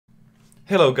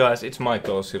Hello guys, it's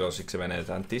Michael0678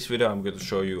 and this video I'm going to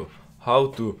show you how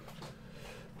to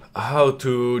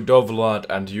download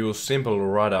and use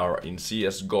simpleradar in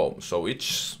CSGO. So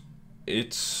it's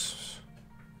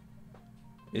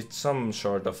some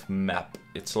sort of map.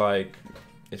 It's like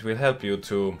it will help you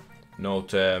to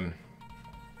note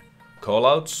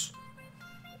callouts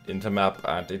in the map,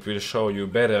 and it will show you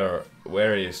better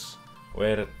where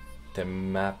the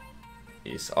map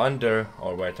is under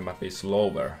or where the map is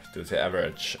lower to the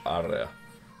average area.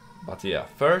 But yeah,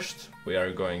 first we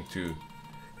are going to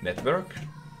network,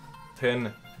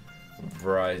 then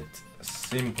write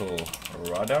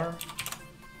simpleradar,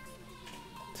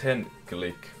 then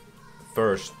click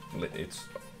first, it's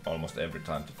almost every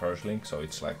time the first link, so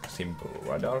it's like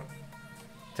simpleradar.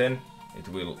 Then it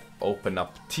will open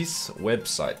up this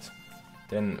website.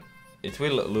 Then it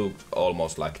will look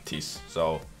almost like this.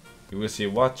 So you will see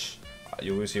which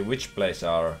place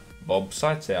are bob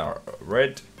sites, they are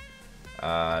red,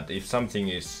 and if something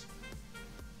is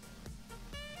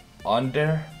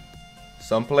under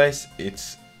some place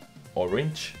it's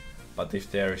orange, but if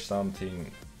there is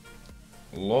something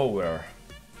lower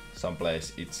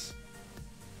someplace it's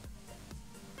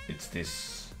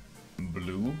this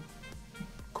blue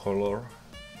color.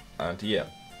 And yeah,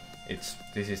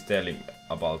 this is telling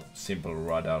about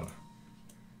simpleradar.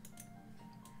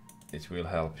 It will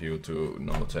help you to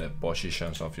know the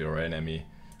positions of your enemy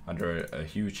under a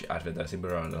huge advantage.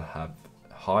 Simpleradar have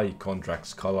high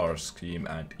contrast color scheme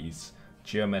and is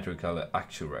geometrically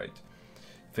accurate.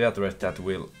 Feature that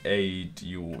will aid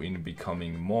you in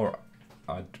becoming more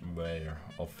aware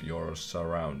of your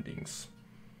surroundings.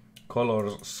 Color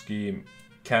scheme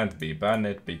can't be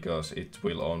banned because it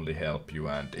will only help you,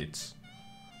 and it's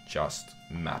just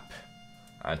map.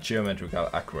 And geometrical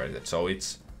accurate, so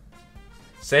it's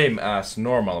same as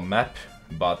normal map,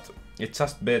 but it's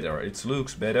just better. It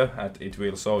looks better, and it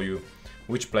will show you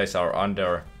which places are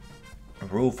under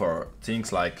roof or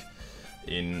things like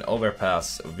in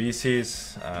overpass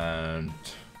VCs and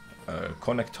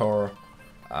connector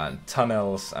and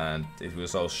tunnels, and it will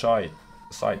show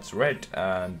sites red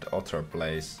and other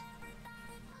place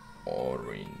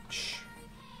orange.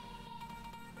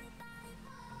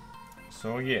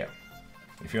 So yeah,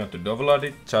 if you want to download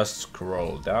it, just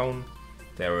scroll down.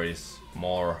 There is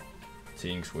more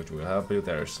things which will help you.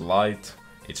 There is light.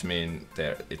 It's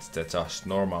the just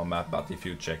normal map, but if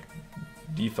you check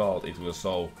default, it will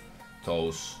show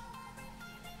those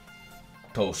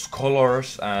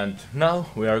colors. And now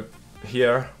we are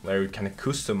here where you can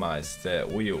customize the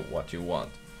view what you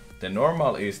want. The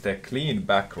normal is the clean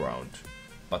background,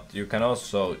 but you can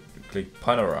also click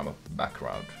panorama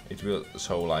background. It will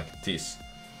show like this.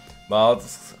 But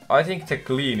I think the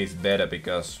clean is better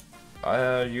because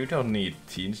you don't need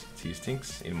these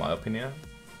things, in my opinion.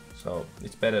 So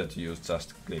it's better to use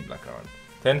just clean background.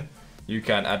 Then you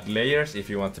can add layers if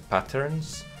you want the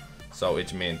patterns. So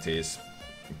it means these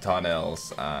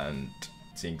tunnels and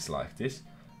things like this.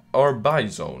 Or by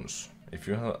zones, if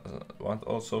you want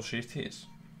also see these.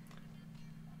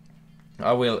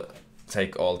 I will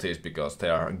take all these because they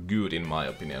are good in my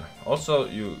opinion. Also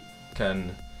you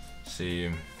can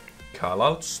see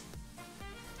callouts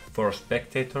for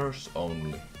spectators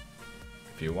only,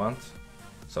 if you want.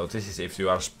 So this is if you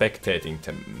are spectating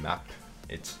the map,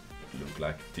 it looks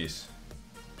like this.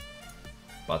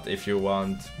 But if you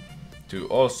want to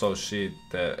also see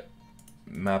the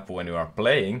map when you are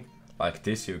playing, like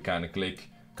this, you can click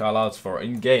callouts for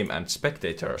in-game and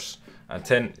spectators, and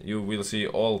then you will see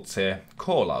all the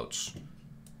callouts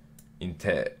in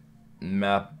the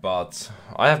map. But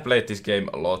I have played this game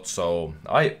a lot, so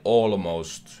I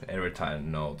almost every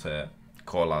time know the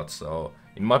callouts. So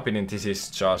in my opinion, this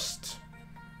is just,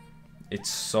 it's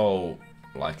so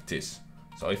like this.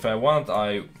 So if I want,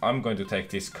 I'm going to take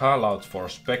this callout for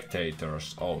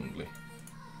spectators only.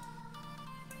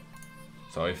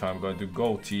 So if I'm going to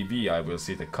go TV, I will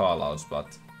see the callouts,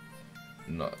 but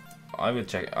no, I will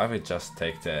just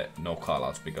take the no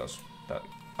callouts because that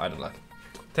I don't like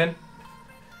it. Then,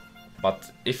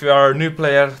 but if you are a new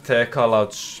player, the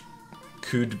callouts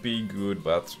could be good,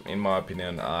 but in my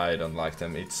opinion, I don't like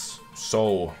them. It's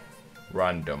so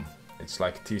random. It's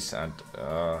like this and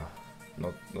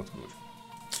not good.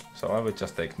 So I will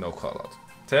just take no callout.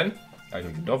 Then I will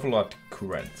download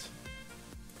current,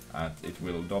 and it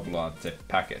will download the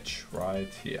package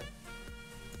right here.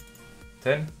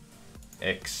 Then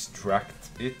extract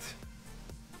it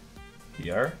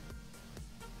here,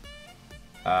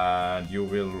 and you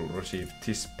will receive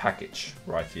this package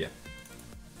right here.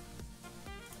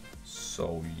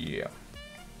 So yeah,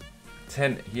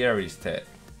 then here is the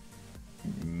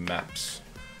maps.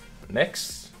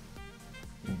 Next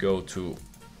go to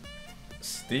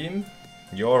Steam,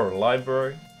 your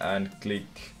library, and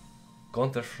click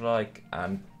Counter-Strike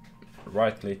and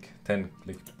right click, then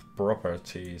click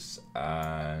Properties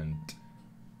and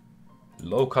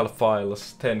Local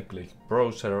Files, then click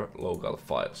Browser Local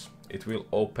Files. It will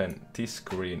open this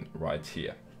screen right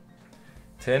here.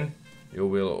 Then you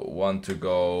will want to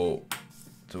go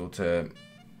to the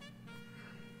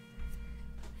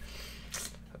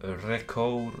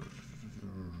record.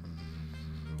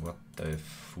 What the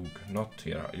fuck? Not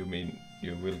here. You mean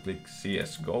you will click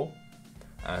CSGO,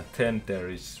 and then there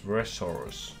is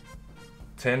resource.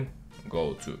 Then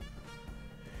go to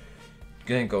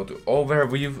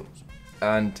overview,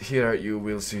 and here you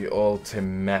will see all the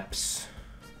maps.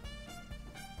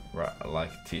 Right,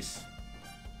 like this.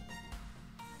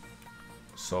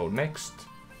 So next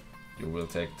you will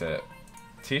take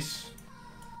this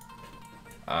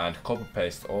and copy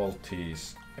paste all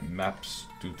these maps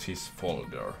to this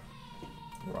folder.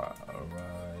 Right,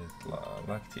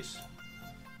 like this.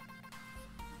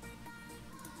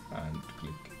 And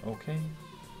click OK.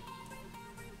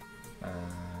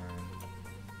 And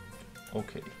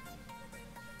OK.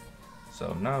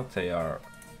 So now they are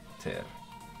there.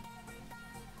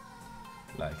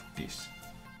 Like this.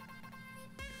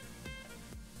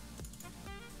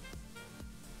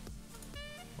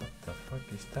 What the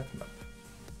fuck is that map?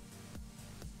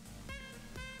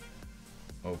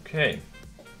 Okay.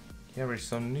 Here is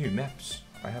some new maps.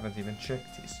 I haven't even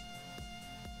checked this.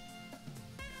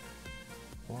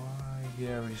 Why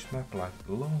here is map like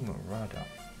long radar?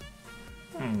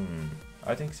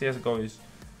 I think CSGO is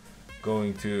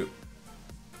going to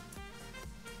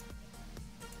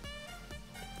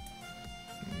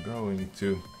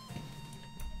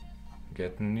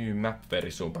get new map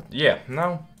very soon, but yeah,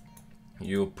 now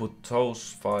you put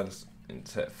those files in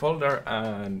the folder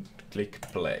and click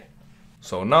play.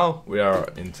 So now we are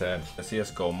in the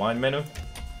CSGO main menu,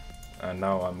 and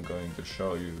now I'm going to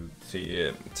show you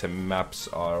the maps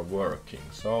are working.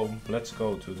 So let's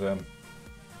go to the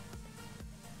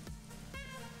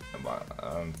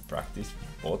practice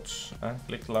bots and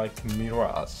click like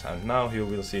Mirage, and now you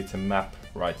will see the map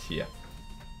right here.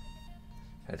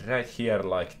 Right here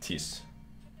like this.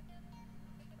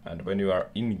 And when you are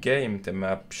in game, the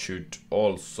map should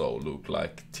also look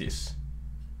like this.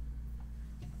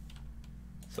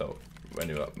 So when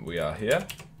we are here,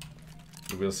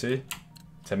 you will see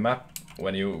the map.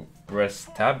 When you press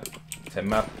tab, the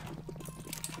map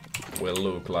will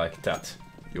look like that.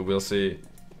 You will see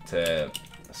the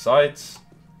sites.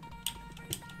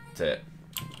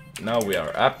 Now we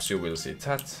are apps. You will see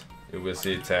that. You will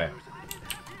see the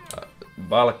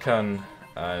Balkan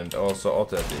and also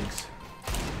other things.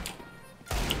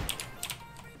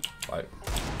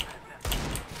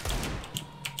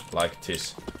 Like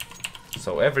this.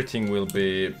 So everything will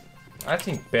be, I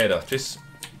think, better. This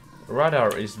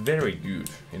radar is very good.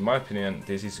 In my opinion,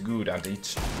 this is good, and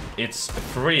it's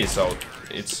free, so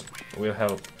it will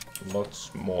help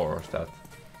lots more that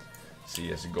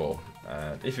CSGO.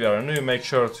 And if you are new, make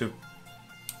sure to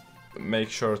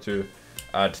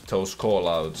add those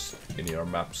callouts in your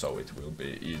map, so it will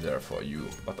be easier for you.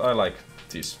 But I like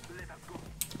this.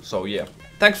 So yeah,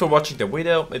 thanks for watching the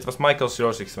video. It was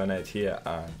Michael0618 here,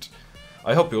 and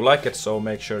I hope you like it, so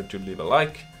make sure to leave a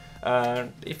like.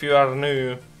 And if you are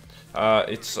new,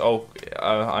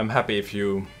 I'm happy if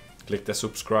you click the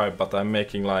subscribe, but I'm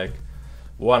making like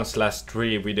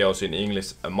 1/3 videos in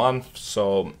English a month,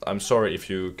 so I'm sorry if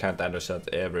you can't understand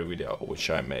every video which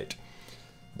I made.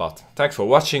 But thanks for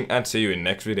watching, and see you in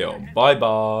next video. Bye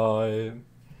bye!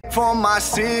 For my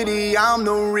city, I'm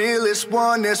the realest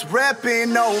one that's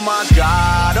reppin'. Oh my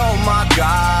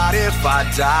God, if I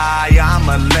die, I'm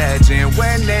a legend.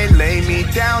 When they lay me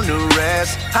down to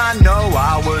rest, I know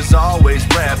I was always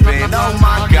reppin'. Oh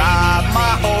my God,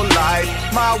 my whole life,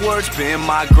 my words been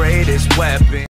my greatest weapon.